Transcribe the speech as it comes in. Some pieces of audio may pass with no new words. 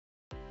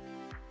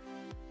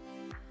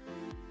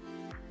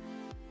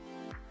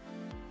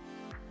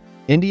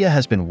India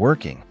has been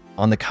working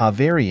on the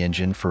Kaveri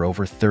engine for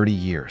over 30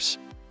 years,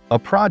 a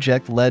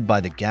project led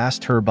by the Gas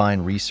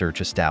Turbine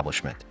Research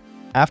Establishment.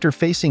 After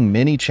facing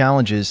many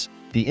challenges,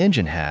 the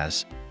engine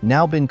has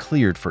now been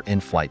cleared for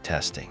in-flight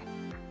testing,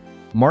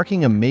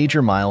 marking a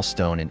major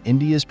milestone in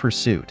India's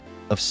pursuit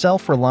of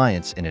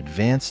self-reliance in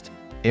advanced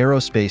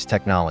aerospace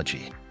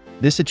technology.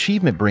 This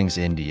achievement brings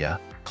India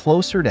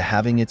closer to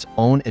having its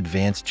own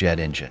advanced jet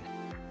engine,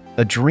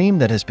 a dream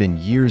that has been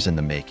years in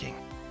the making.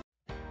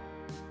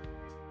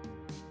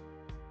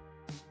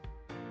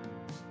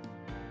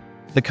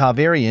 The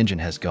Kaveri engine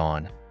has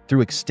gone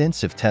through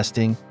extensive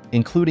testing,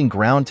 including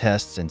ground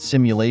tests and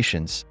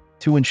simulations,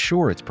 to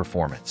ensure its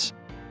performance.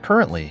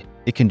 Currently,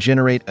 it can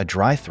generate a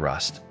dry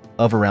thrust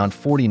of around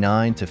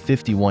 49 to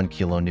 51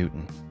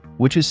 kN,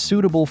 which is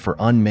suitable for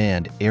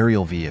unmanned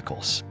aerial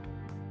vehicles.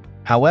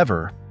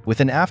 However,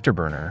 with an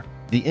afterburner,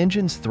 the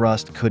engine's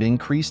thrust could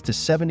increase to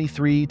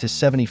 73 to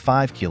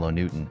 75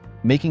 kN,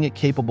 making it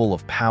capable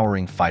of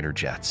powering fighter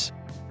jets.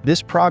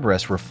 This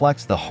progress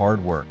reflects the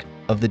hard work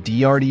of the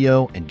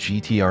DRDO and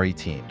GTRE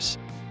teams,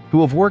 who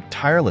have worked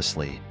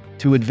tirelessly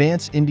to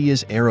advance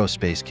India's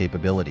aerospace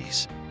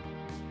capabilities.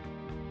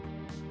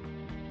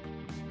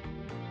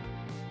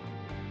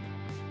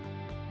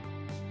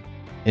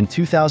 In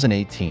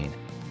 2018,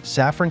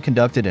 Safran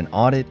conducted an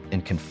audit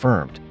and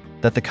confirmed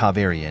that the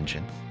Kaveri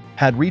engine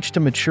had reached a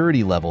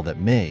maturity level that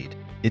made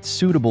it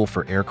suitable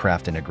for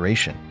aircraft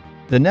integration.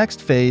 The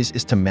next phase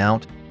is to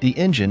mount the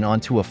engine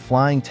onto a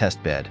flying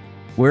test bed,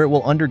 where it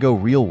will undergo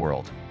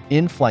real-world,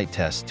 in-flight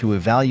tests to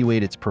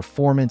evaluate its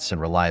performance and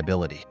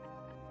reliability.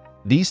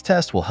 These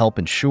tests will help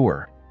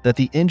ensure that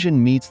the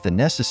engine meets the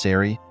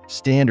necessary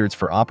standards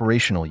for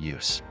operational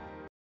use.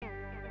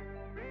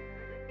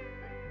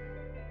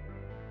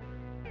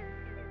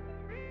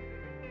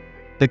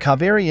 The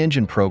Kaveri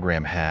engine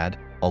program had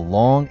a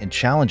long and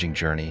challenging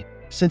journey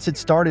since it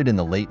started in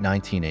the late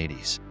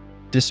 1980s.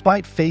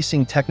 Despite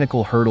facing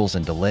technical hurdles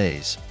and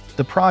delays,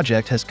 the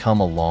project has come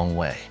a long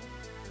way.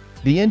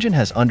 The engine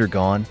has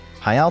undergone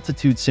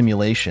high-altitude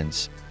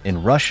simulations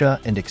in Russia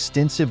and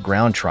extensive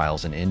ground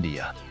trials in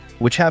India,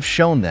 which have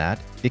shown that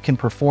it can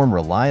perform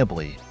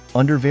reliably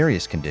under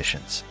various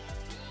conditions.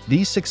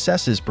 These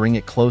successes bring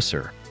it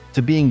closer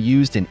to being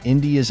used in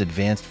India's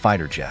advanced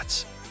fighter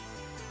jets.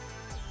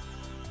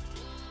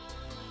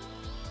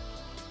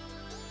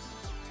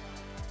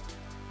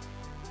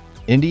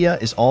 India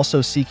is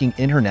also seeking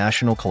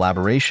international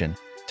collaboration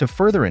to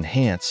further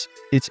enhance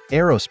its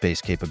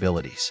aerospace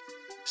capabilities.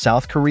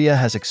 South Korea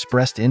has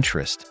expressed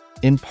interest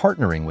in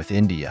partnering with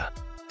India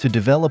to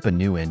develop a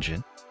new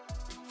engine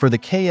for the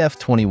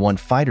KF-21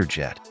 fighter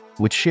jet,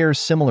 which shares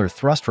similar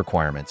thrust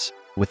requirements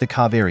with the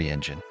Kaveri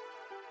engine.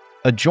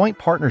 A joint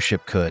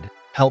partnership could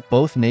help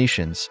both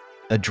nations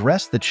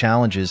address the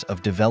challenges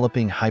of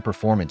developing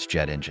high-performance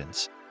jet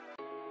engines.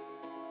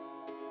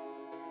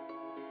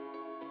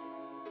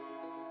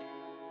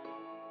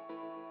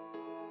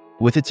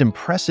 With its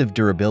impressive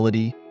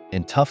durability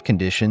in tough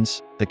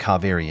conditions, the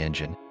Kaveri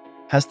engine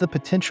has the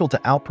potential to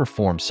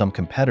outperform some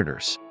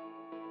competitors.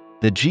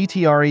 The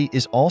GTRE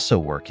is also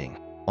working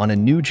on a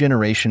new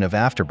generation of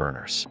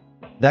afterburners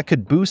that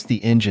could boost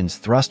the engine's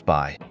thrust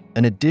by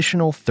an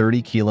additional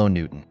 30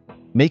 kN,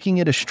 making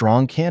it a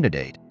strong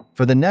candidate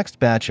for the next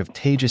batch of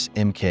Tejas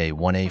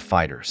Mk-1A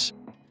fighters.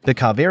 The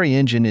Kaveri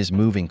engine is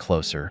moving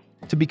closer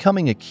to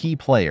becoming a key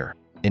player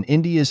in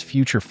India's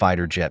future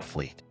fighter jet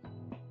fleet.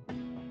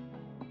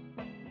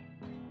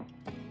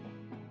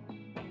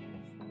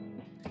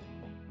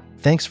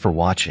 Thanks for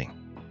watching.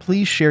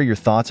 Please share your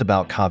thoughts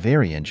about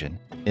Kaveri engine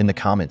in the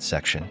comments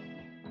section.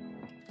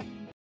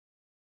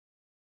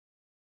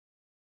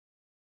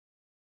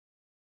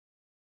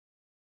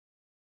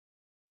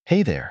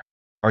 Hey there!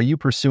 Are you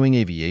pursuing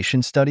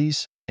aviation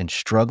studies and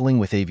struggling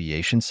with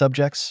aviation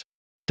subjects?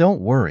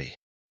 Don't worry.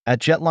 At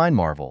Jetline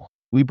Marvel,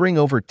 we bring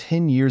over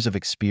 10 years of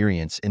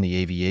experience in the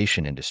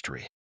aviation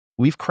industry.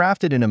 We've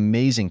crafted an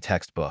amazing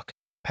textbook,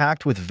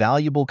 packed with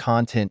valuable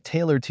content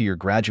tailored to your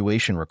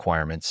graduation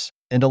requirements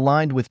and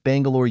aligned with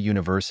Bangalore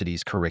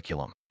University's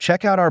curriculum.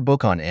 Check out our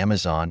book on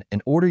Amazon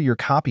and order your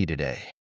copy today.